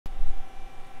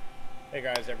Hey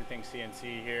guys, everything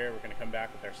CNC here. We're going to come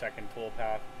back with our second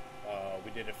toolpath.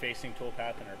 We did a facing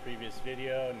toolpath in our previous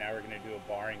video. Now we're going to do a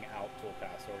barring out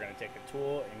toolpath. So we're going to take a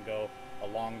tool and go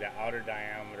along the outer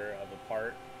diameter of the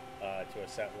part to a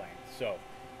set length. So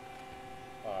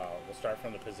we'll start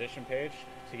from the position page.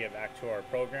 To get back to our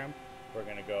program, we're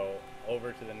going to go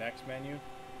over to the next menu.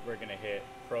 We're going to hit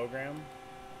program,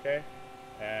 okay?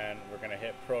 And we're going to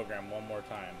hit program one more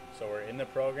time. So we're in the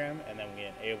program and then we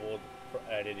enabled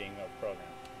editing of program.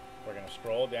 We're going to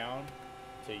scroll down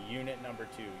to unit number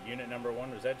 2. Unit number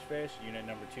 1 was edge face. Unit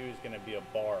number 2 is going to be a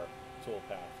bar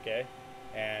toolpath, okay?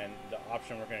 And the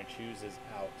option we're going to choose is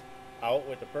out. Out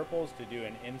with the purples to do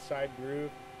an inside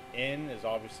groove. In is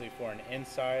obviously for an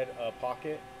inside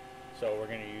pocket, so we're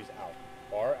going to use out.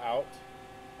 Bar out,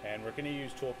 and we're going to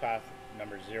use toolpath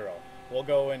number 0. We'll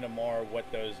go into more what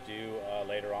those do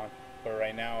later on, but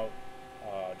right now,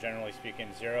 generally speaking,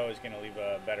 0 is going to leave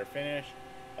a better finish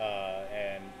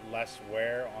and less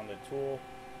wear on the tool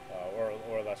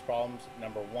or less problems.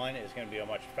 Number 1 is going to be a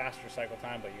much faster cycle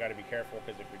time, but you got to be careful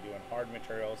because if you're doing hard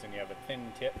materials and you have a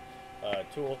thin tip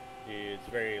tool, it's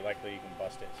very likely you can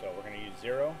bust it. So we're going to use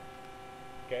 0.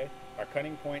 Okay, our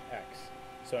cutting point X.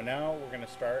 So now we're going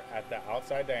to start at the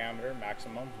outside diameter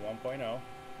maximum 1.0,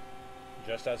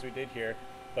 just as we did here,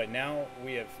 but now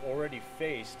we have already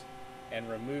faced and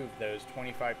removed those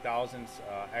 25 thousandths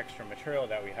extra material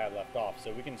that we had left off,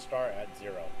 so we can start at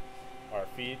 0. Our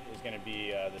feed is going to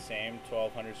be the same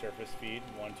 1200 surface feed,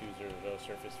 1200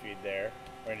 surface feed there.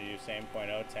 We're going to do same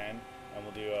 0.010, and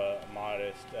we'll do a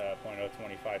modest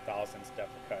 0.025 thousandths depth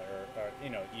of cut, or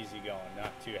easy going,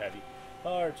 not too heavy.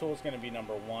 Our tool is going to be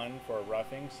number 1 for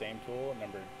roughing, same tool,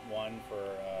 number 1 for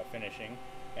finishing.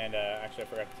 And actually I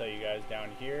forgot to tell you guys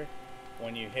down here,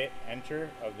 when you hit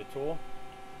enter of the tool,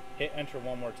 hit enter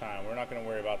one more time. We're not going to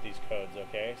worry about these codes,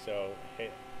 okay? So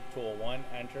hit tool 1,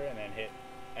 enter, and then hit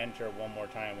enter one more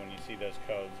time when you see those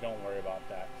codes. Don't worry about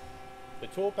that. The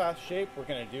toolpath shape we're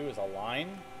going to do is a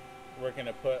line. We're going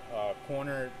to put a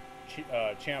corner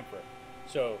chamfer.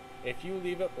 So if you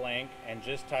leave it blank and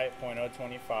just type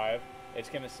 0.025, it's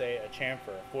going to say a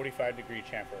chamfer, a 45-degree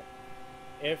chamfer.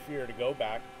 If you're to go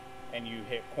back and you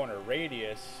hit corner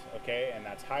radius, okay, and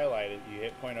that's highlighted, you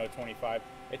hit 0.025,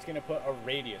 it's going to put a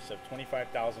radius of 25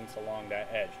 thousandths along that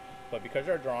edge. But because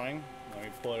our drawing, let me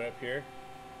pull it up here,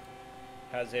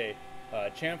 has a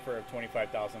chamfer of 25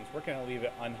 thousandths, we're going to leave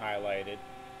it unhighlighted.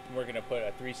 We're going to put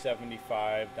a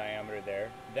 375 diameter there.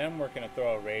 Then we're going to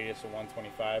throw a radius of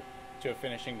 125 to a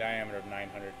finishing diameter of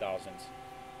 900 thousandths.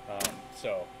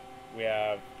 So we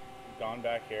have gone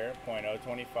back here,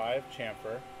 0.025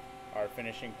 chamfer. Our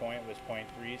finishing point was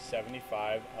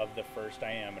 0.375 of the first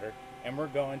diameter, and we're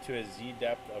going to a Z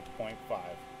depth of 0.5.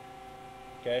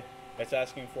 Okay, it's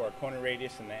asking for a corner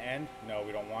radius in the end. No,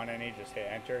 we don't want any, just hit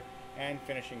enter. And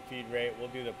finishing feed rate, we'll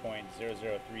do the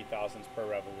 0.003 thousandths per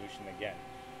revolution again.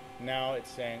 Now it's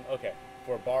saying, okay,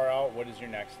 for bar out, what is your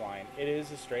next line? It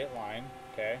is a straight line,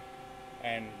 okay?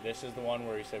 And this is the one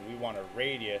where we said we want a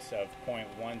radius of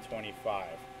 0.125.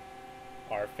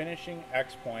 Our finishing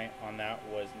X point on that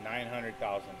was 900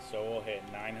 thousandths, so we'll hit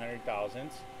 900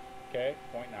 thousandths, okay,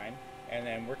 0.9, and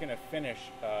then we're going to finish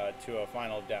to a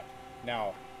final depth.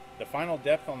 Now, the final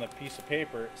depth on the piece of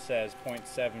paper says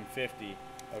 0.750,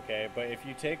 okay, but if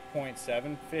you take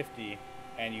 0.750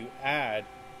 and you add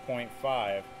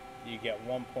 0.5, you get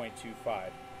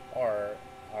 1.25.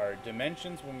 Our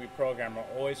dimensions when we program are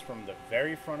always from the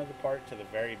very front of the part to the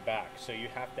very back, so you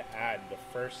have to add the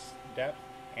first depth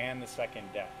and the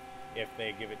second depth if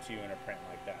they give it to you in a print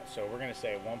like that. So we're going to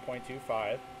say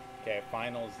 1.25, okay,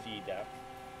 final Z depth,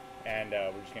 and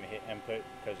we're just going to hit input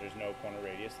because there's no corner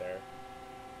radius there,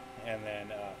 and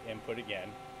then input again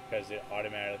because it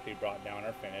automatically brought down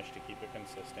our finish to keep it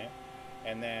consistent.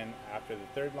 And then after the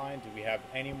third line, do we have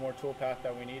any more toolpath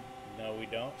that we need? No, we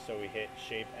don't, so we hit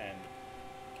shape end,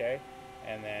 okay,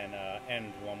 and then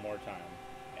end one more time.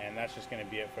 And that's just going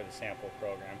to be it for the sample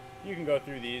program. You can go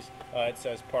through these. It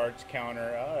says parts,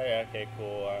 counter. Oh, yeah, okay,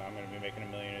 cool. I'm going to be making a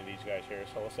million of these guys here,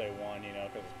 so we'll say 1,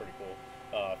 because it's pretty cool.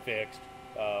 Fixed.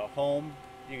 Home,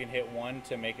 you can hit 1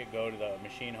 to make it go to the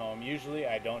machine home. Usually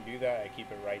I don't do that. I keep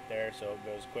it right there so it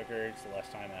goes quicker. It's the less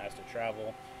time it has to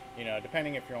travel.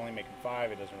 Depending if you're only making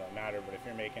 5, it doesn't really matter. But if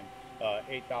you're making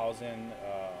 8,000,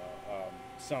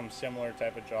 some similar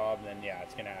type of job, then yeah,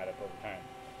 it's going to add up over time.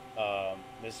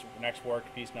 This next work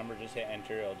piece number, just hit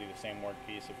enter. It'll do the same work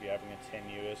piece if you have a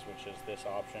continuous, which is this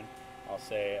option. I'll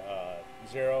say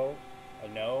 0, a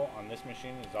no on this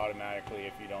machine is automatically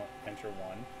if you don't enter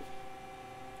 1.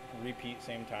 Repeat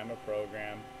same time of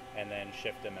program, and then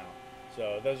shift them out.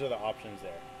 So those are the options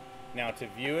there. Now to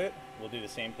view it, we'll do the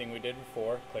same thing we did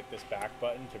before. Click this back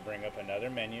button to bring up another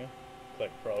menu.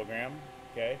 Click Program,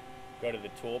 okay? Go to the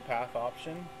toolpath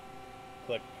option,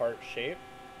 click Part Shape,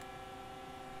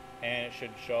 and it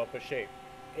should show up a shape.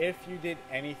 If you did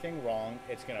anything wrong,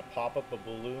 it's going to pop up a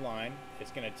blue line.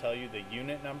 It's going to tell you the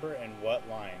unit number and what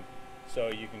line. So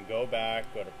you can go back,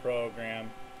 go to Program,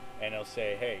 and it'll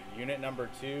say, hey, unit number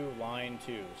 2, line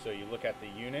 2. So you look at the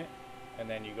unit, and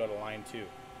then you go to line 2,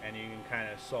 and you can kind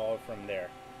of solve from there.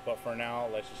 But for now,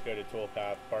 let's just go to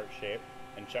Toolpath, Part Shape,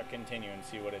 and check Continue and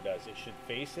see what it does. It should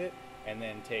face it, and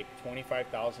then take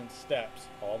 25,000 steps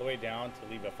all the way down to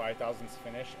leave a 5,000th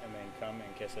finish, and then come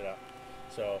and kiss it up.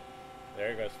 So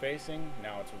there it goes facing.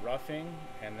 Now it's roughing,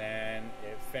 and then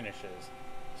it finishes.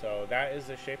 So that is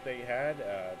the shape that you had.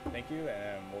 Thank you,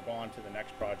 and we'll go on to the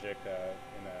next project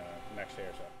in the next day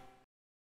or so.